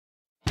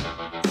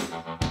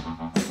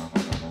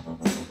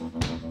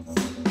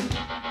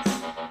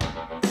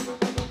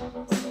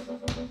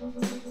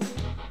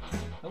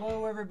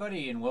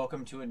everybody, and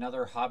welcome to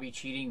another hobby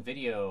cheating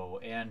video.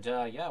 And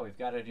yeah, we've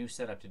got a new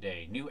setup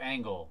today. New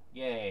angle.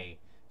 Yay.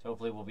 So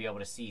hopefully we'll be able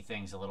to see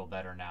things a little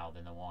better now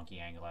than the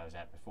wonky angle I was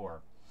at before.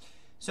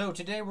 So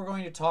today we're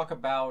going to talk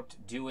about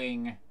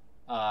doing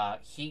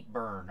heat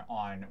burn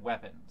on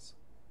weapons.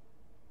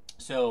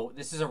 So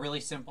this is a really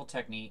simple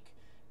technique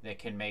that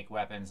can make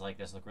weapons like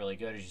this look really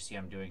good. As you see,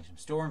 I'm doing some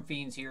Storm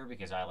Fiends here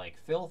because I like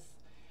filth.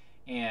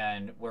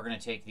 And we're going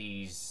to take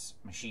these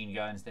machine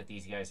guns that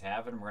these guys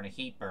have and we're going to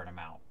heat burn them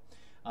out.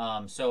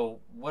 So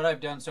what I've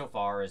done so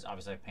far is,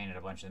 obviously I've painted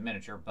a bunch of the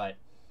miniature, but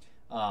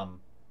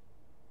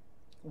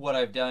what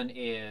I've done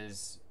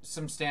is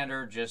some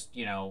standard, just,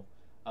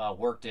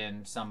 worked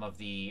in some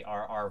of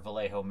our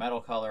Vallejo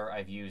metal color.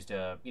 I've used,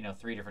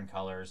 3 different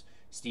colors: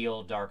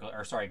 steel,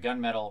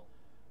 gunmetal,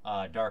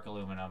 dark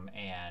aluminum,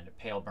 and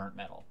pale burnt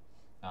metal.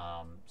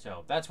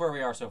 So that's where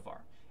we are so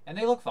far. And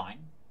they look fine.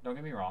 Don't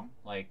get me wrong.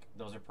 Like,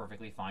 those are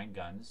perfectly fine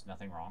guns.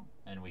 Nothing wrong.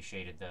 And we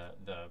shaded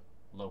the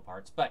low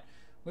parts. But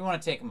we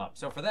want to take them up.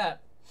 So for that,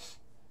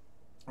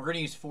 we're going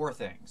to use 4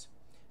 things.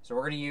 So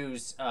we're going to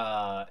use,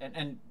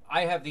 and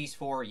I have these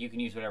 4. You can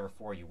use whatever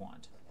 4 you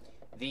want.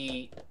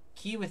 The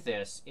key with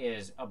this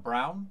is a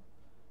brown,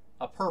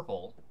 a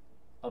purple,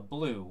 a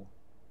blue,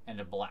 and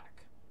a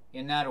black.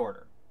 In that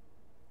order.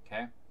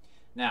 Okay?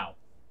 Now,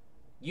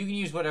 you can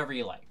use whatever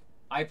you like.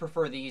 I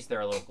prefer these. They're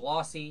a little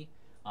glossy.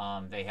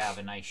 They have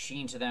a nice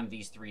sheen to them.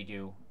 These 3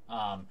 do.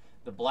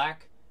 The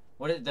black,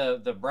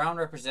 the brown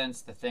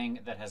represents the thing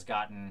that has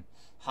gotten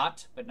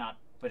hot,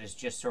 but is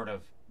just sort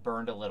of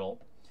burned a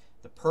little.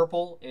 The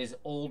purple is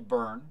old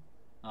burn,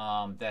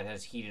 that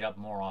has heated up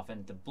more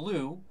often. The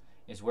blue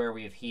is where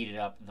we have heated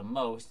up the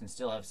most and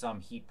still have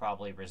some heat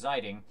probably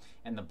residing.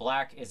 And the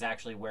black is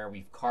actually where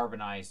we've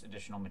carbonized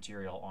additional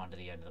material onto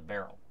the end of the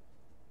barrel.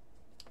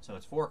 So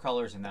it's 4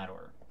 colors in that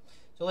order.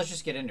 So let's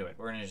just get into it.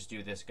 We're going to just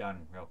do this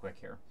gun real quick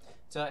here.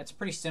 It's a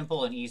pretty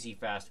simple and easy,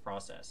 fast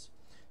process.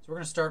 So we're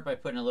going to start by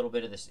putting a little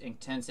bit of this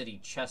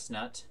Inktensity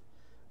Chestnut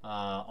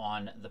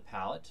on the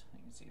palette. You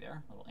can see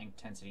there, a little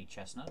Inktensity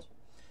Chestnut.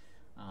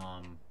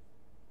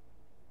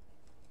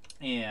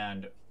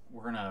 And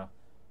we're going to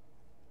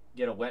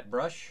get a wet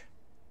brush.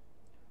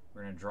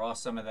 We're going to draw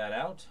some of that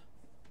out.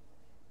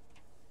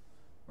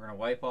 We're going to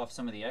wipe off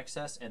some of the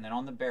excess, and then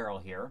on the barrel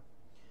here,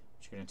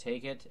 we're going to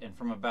take it, and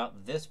from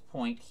about this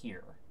point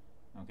here,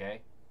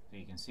 okay, so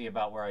you can see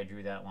about where I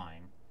drew that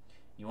line.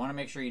 You want to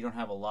make sure you don't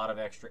have a lot of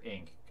extra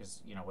ink,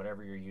 because,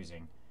 whatever you're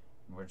using,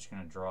 we're just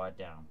going to draw it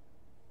down.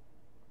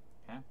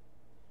 Okay?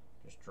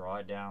 Just draw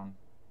it down.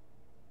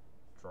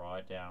 Draw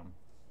it down.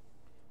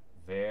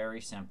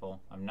 Very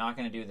simple. I'm not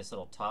going to do this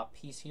little top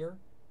piece here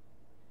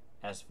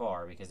as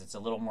far, because it's a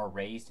little more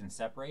raised and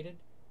separated.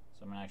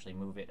 So I'm going to actually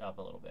move it up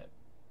a little bit.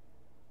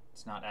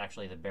 It's not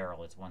actually the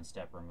barrel, it's 1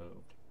 step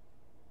removed.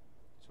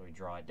 So we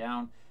draw it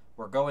down.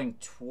 We're going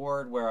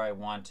toward where I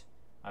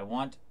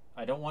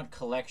don't want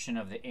collection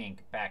of the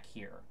ink back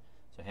here.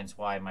 So hence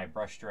why my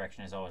brush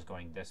direction is always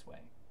going this way.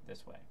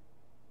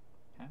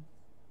 Okay?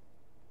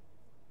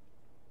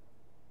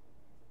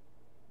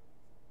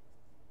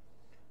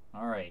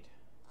 All right.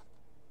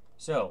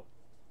 So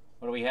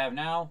what do we have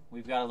now?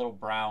 We've got a little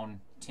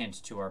brown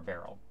tint to our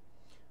barrel,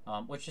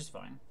 which is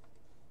fine.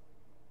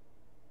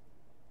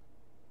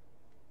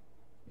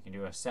 We can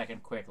do a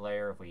second quick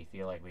layer if we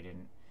feel like if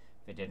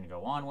it didn't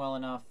go on well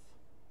enough.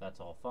 That's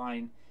all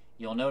fine.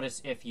 You'll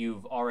notice if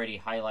you've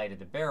already highlighted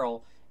the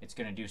barrel, it's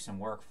going to do some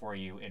work for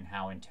you in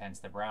how intense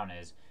the brown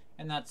is.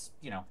 And that's,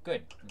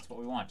 good. That's what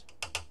we want.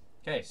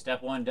 Okay,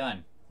 step 1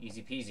 done.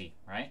 Easy peasy,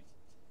 right?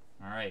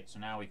 All right, so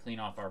now we clean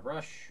off our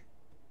brush.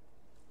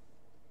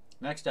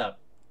 Next up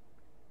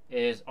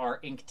is our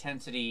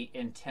Inktensity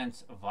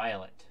Intense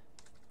Violet.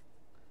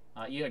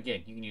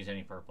 Again, you can use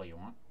any purple you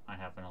want. I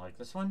happen to like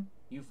this one.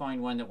 You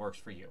find one that works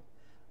for you.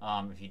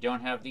 If you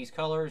don't have these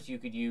colors, you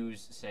could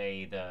use,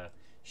 say, the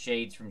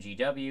shades from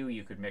GW.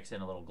 You could mix in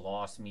a little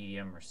gloss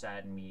medium or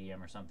satin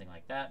medium or something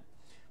like that.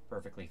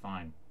 Perfectly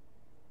fine.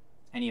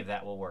 Any of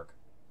that will work.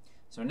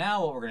 So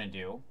now what we're going to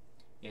do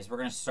is we're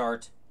going to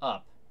start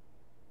up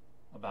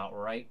about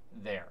right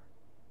there.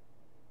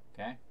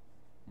 Okay?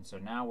 And so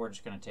now we're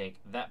just going to take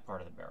that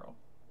part of the barrel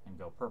and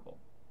go purple.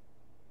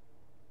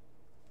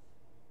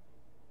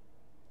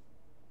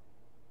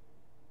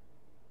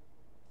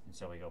 And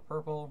so we go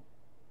purple,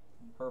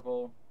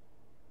 purple,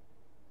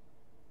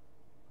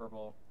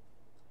 purple,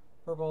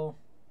 purple,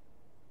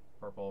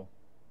 purple.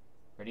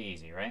 Pretty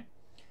easy, right?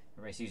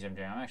 Everybody sees what I'm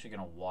doing. I'm actually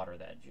going to water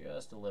that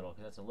just a little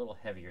because that's a little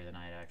heavier than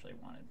I had actually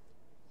wanted.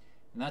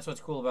 And that's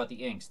what's cool about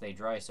the inks. They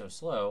dry so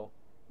slow.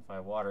 If I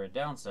water it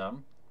down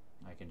some,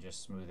 I can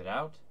just smooth it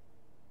out.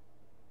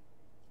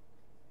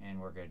 And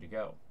we're good to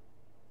go.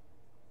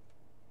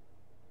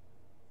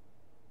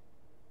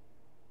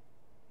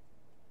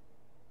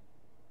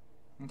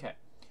 Okay.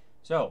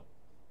 So,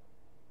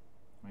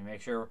 let me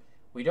make sure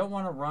we don't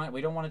want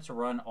it to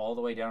run all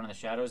the way down in the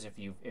shadows. If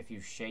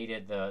you've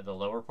shaded the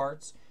lower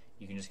parts,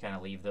 you can just kind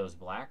of leave those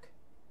black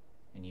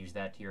and use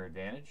that to your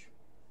advantage.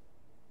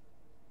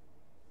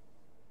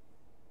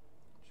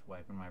 Just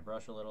wiping my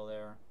brush a little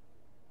there.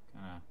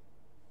 Kind of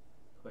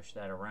push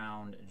that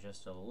around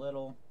just a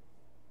little.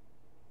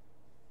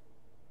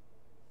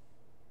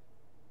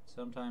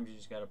 Sometimes you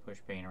just got to push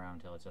paint around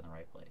until it's in the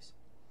right place.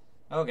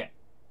 Okay,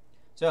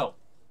 so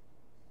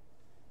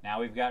now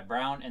we've got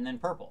brown and then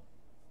purple.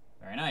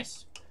 Very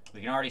nice.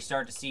 We can already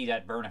start to see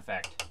that burn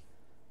effect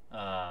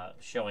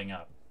showing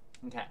up.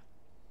 Okay,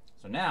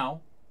 so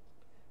now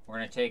we're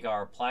going to take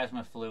our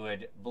plasma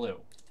fluid blue.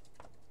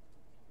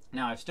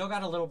 Now I've still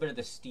got a little bit of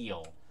the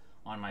steel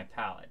on my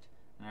palette,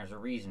 and there's a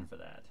reason for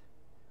that.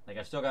 Like,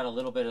 I've still got a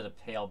little bit of the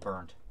pale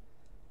burnt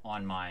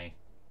on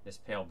this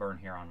pale burn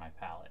here on my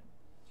palette,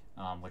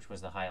 which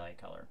was the highlight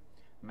color.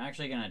 I'm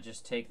actually going to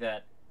just take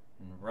that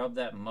and rub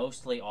that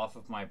mostly off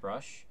of my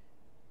brush.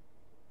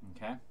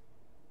 Okay.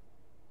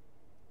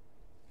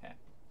 Okay.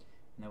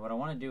 And then what I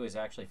want to do is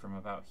actually from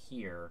about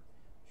here,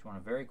 just want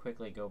to very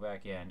quickly go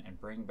back in and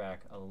bring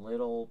back a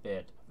little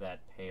bit of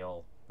that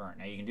pale burnt.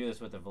 Now you can do this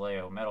with the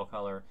Vallejo metal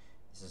color.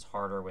 This is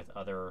harder with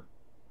other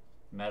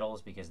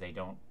metals because they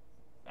don't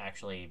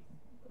actually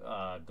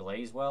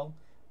glaze well.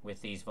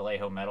 With these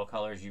Vallejo metal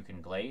colors you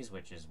can glaze,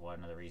 which is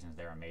one of the reasons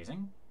they're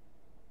amazing.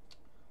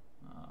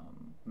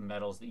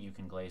 Metals that you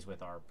can glaze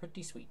with are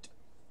pretty sweet.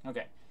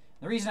 Okay,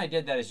 the reason I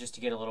did that is just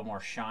to get a little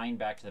more shine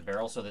back to the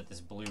barrel so that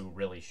this blue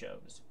really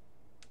shows.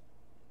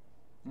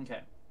 Okay,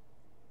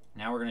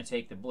 now we're going to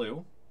take the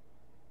blue,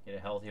 get a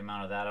healthy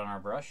amount of that on our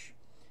brush,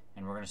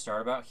 and we're going to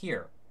start about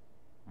here.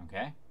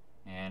 Okay,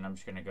 and I'm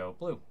just going to go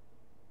blue,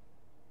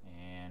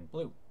 and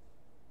blue,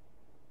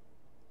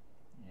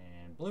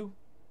 and blue,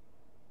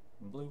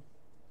 and blue.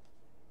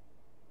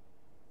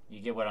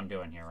 You get what I'm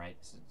doing here, right?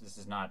 This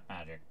is not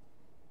magic.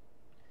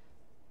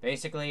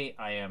 Basically,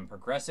 I am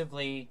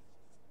progressively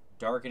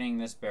darkening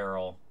this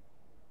barrel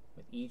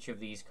with each of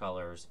these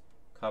colors,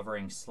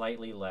 covering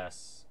slightly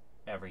less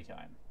every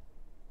time,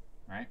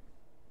 right?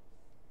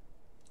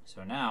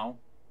 So now,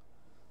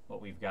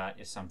 what we've got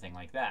is something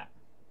like that.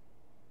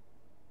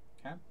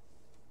 Okay?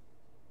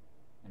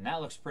 And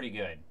that looks pretty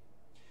good.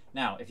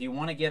 Now, if you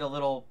want to get a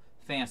little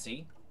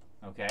fancy,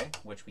 okay,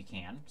 which we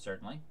can,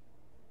 certainly,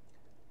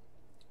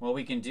 what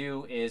we can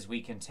do is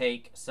we can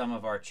take some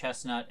of our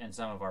chestnut and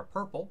some of our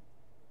purple.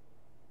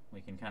 We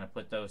can kind of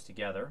put those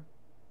together.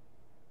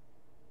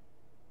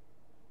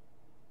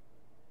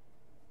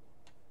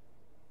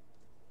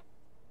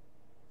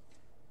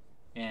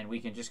 And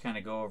we can just kind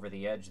of go over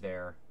the edge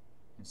there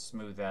and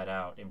smooth that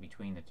out in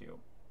between the two.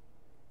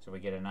 So we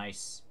get a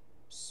nice,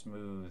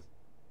 smooth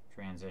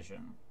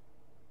transition.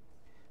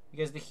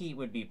 Because the heat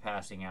would be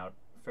passing out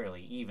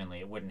fairly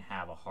evenly. It wouldn't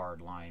have a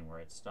hard line where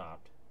it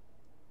stopped.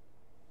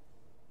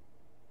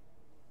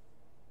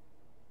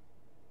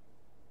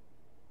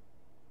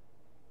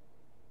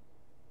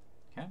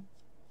 Okay,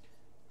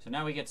 so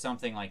now we get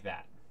something like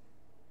that.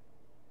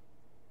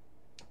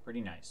 Pretty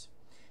nice.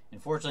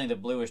 Unfortunately, the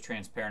blue is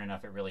transparent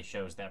enough it really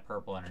shows that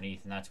purple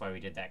underneath, and that's why we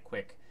did that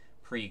quick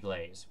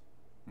pre-glaze.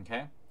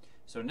 Okay,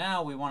 so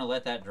now we want to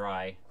let that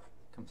dry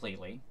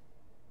completely.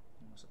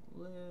 There's a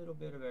little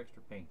bit of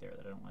extra paint there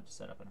that I don't want to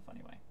set up in a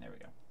funny way. There we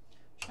go.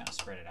 Just kind of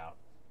spread it out.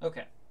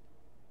 Okay,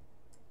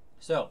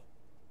 so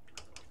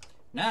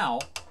now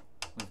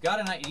we've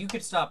got a, you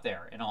could stop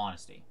there in all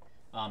honesty.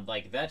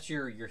 Like, that's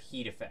your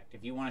heat effect.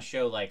 If you want to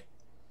show like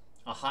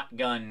a hot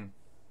gun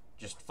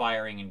just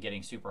firing and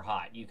getting super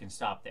hot, you can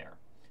stop there.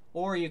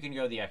 Or you can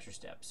go the extra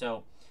step.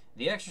 So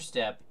the extra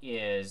step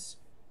is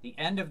the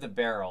end of the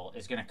barrel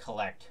is going to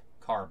collect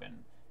carbon.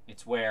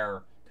 It's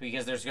where,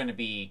 because there's going to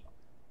be,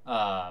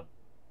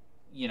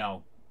 you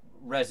know,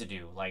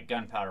 residue, like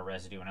gunpowder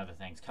residue and other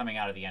things coming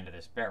out of the end of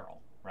this barrel,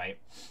 right?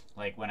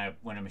 Like when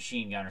a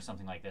machine gun or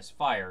something like this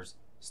fires,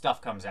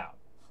 stuff comes out.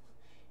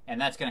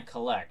 And that's going to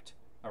collect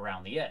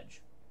around the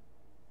edge.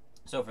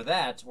 So for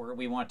that,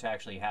 we want to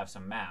actually have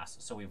some mass.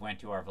 So we went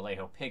to our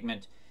Vallejo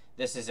pigment.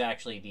 This is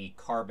actually the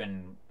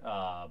carbon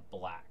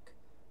black.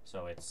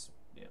 So it's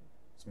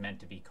meant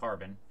to be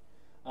carbon.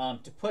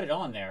 To put it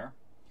on there,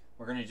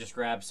 we're going to just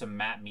grab some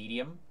matte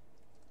medium.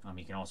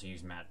 You can also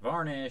use matte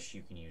varnish.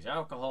 You can use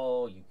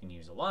alcohol. You can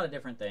use a lot of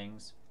different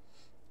things.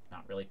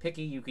 Not really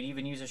picky. You could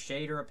even use a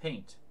shade or a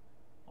paint.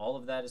 All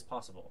of that is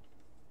possible.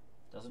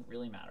 Doesn't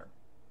really matter.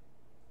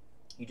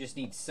 You just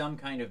need some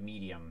kind of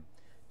medium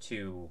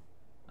to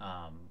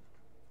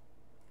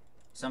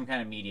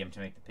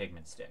make the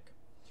pigment stick.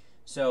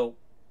 So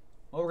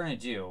what we're going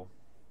to do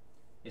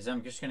is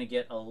I'm just going to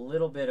get a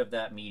little bit of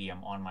that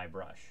medium on my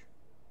brush.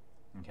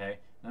 Okay?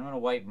 And I'm going to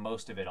wipe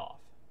most of it off.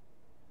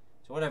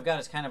 So what I've got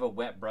is kind of a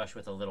wet brush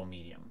with a little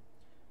medium.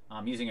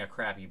 I'm using a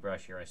crappy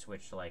brush here. I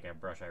switched to like a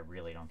brush I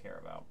really don't care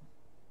about,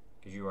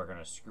 because you are going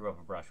to screw up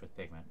a brush with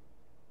pigment.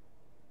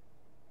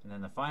 And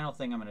then the final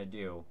thing I'm going to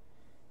do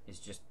is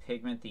just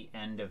pigment the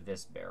end of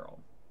this barrel.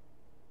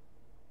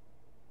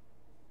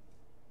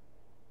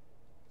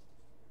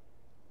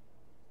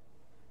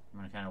 I'm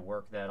going to kind of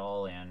work that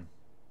all in,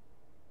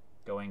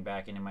 going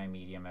back into my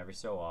medium every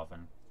so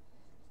often.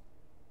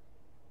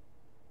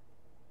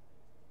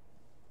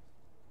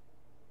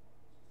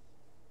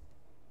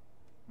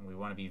 And we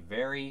want to be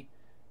very,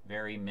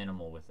 very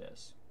minimal with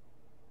this.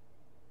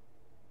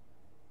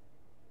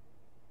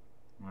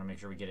 I want to make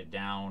sure we get it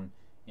down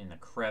in the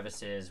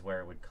crevices where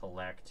it would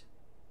collect.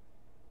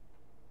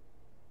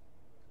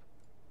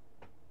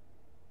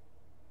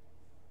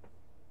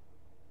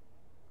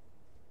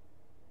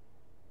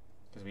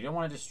 Because we don't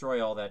want to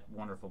destroy all that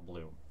wonderful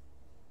blue.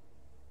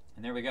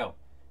 And there we go.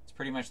 It's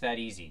pretty much that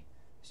easy.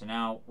 So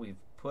now we've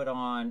put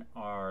on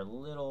our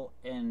little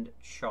end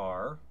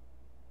char.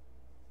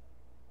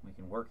 We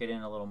can work it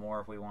in a little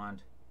more if we want,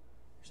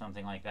 or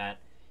something like that.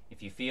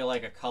 If you feel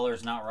like a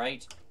color's not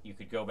right, you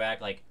could go back.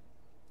 Like,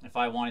 if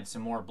I wanted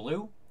some more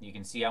blue, you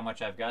can see how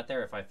much I've got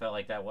there. If I felt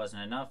like that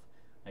wasn't enough,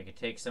 I could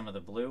take some of the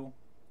blue,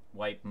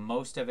 wipe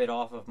most of it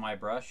off of my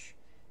brush,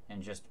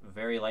 and just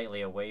very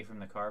lightly away from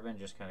the carbon,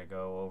 just kind of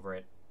go over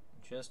it.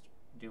 Just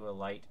do a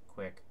light,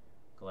 quick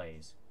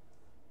glaze.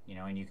 You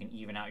know, and you can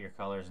even out your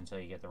colors until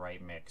you get the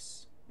right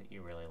mix that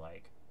you really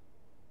like.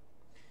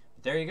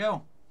 But there you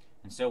go.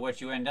 And so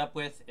what you end up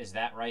with is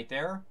that right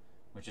there,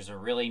 which is a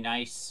really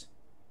nice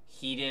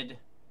heated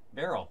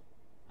barrel.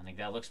 I think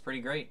that looks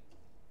pretty great.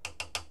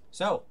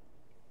 So,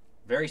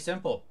 very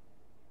simple.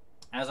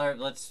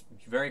 Let's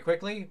very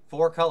quickly,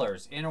 4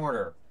 colors in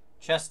order.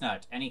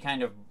 Chestnut, any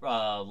kind of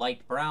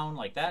light brown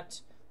like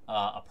that.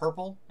 A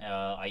purple,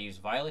 I use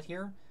violet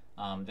here.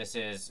 This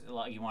is,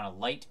 you want a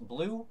light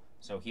blue.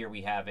 So here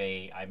we have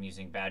I'm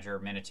using Badger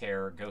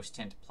Minitaire Ghost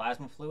Tint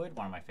Plasma Fluid,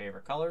 one of my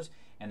favorite colors.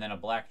 And then a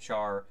black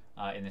char,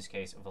 in this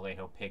case,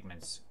 Vallejo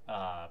Pigments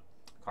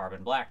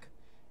Carbon Black.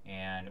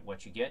 And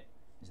what you get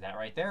is that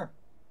right there.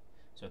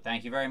 So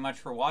thank you very much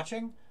for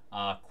watching.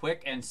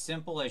 Quick and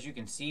simple, as you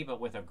can see, but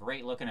with a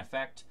great looking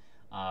effect.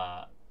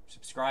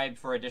 Subscribe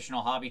for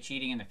additional hobby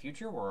cheating in the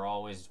future. We're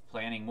always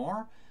planning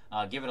more.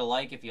 Give it a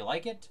like if you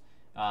like it.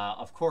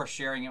 Of course,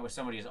 sharing it with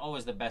somebody is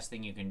always the best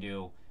thing you can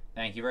do.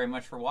 Thank you very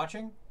much for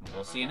watching.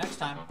 We'll see you next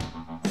time.